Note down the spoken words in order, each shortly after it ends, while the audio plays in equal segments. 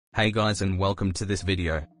Hey guys and welcome to this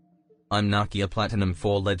video. I'm Nakia Platinum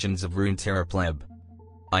 4 Legends of Runeterra pleb.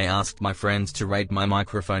 I asked my friends to rate my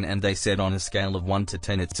microphone and they said on a scale of 1 to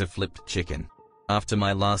 10 it's a flipped chicken. After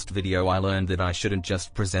my last video I learned that I shouldn't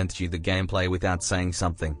just present you the gameplay without saying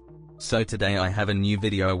something. So today I have a new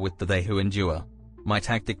video with the They Who Endure. My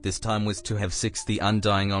tactic this time was to have 6 the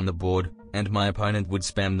Undying on the board, and my opponent would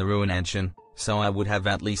spam the Ruin Ancient, so I would have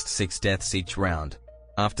at least 6 deaths each round.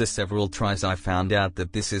 After several tries I found out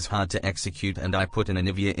that this is hard to execute and I put an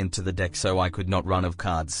Anivia into the deck so I could not run of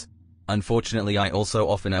cards. Unfortunately I also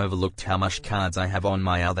often overlooked how much cards I have on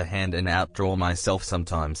my other hand and outdraw myself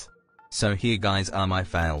sometimes. So here guys are my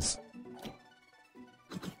fails.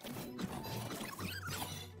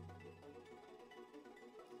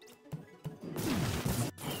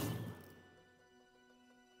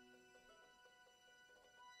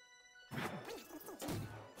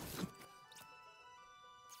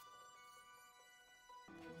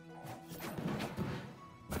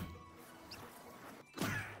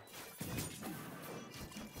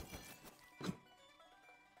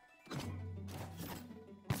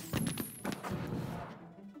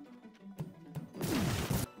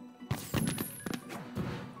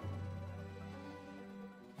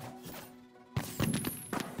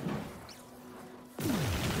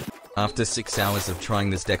 After 6 hours of trying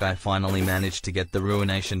this deck I finally managed to get the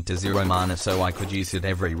Ruination to 0 mana so I could use it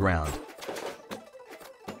every round.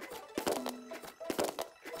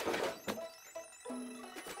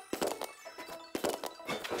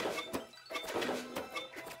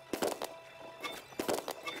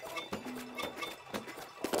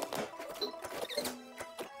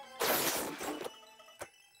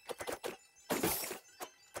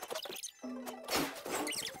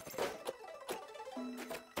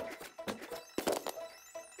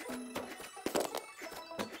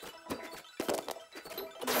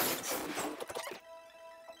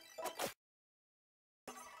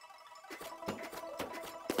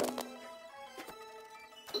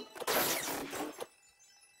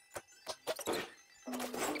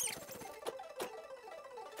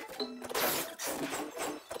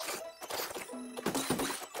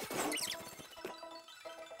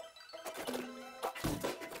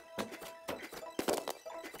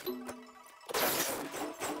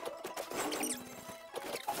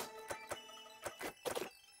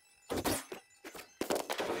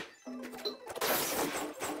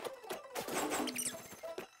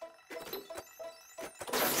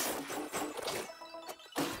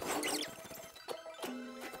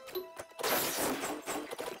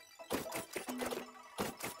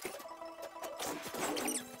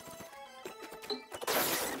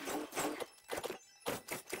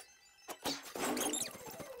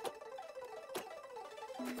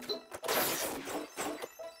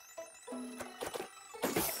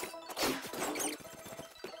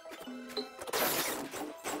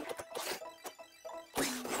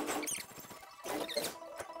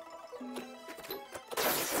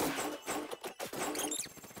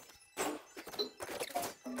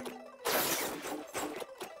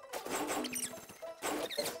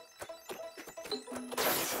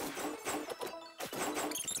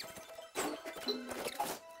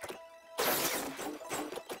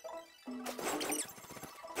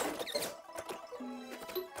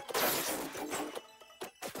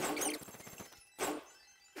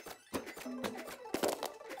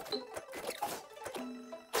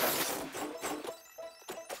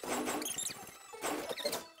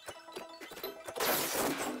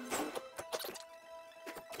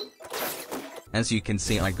 As you can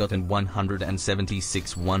see I got an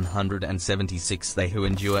 176 They Who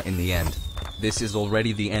Endure in the end. This is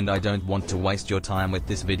already the end. I don't want to waste your time with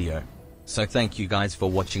this video. So thank you guys for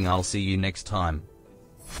watching. I'll see you next time.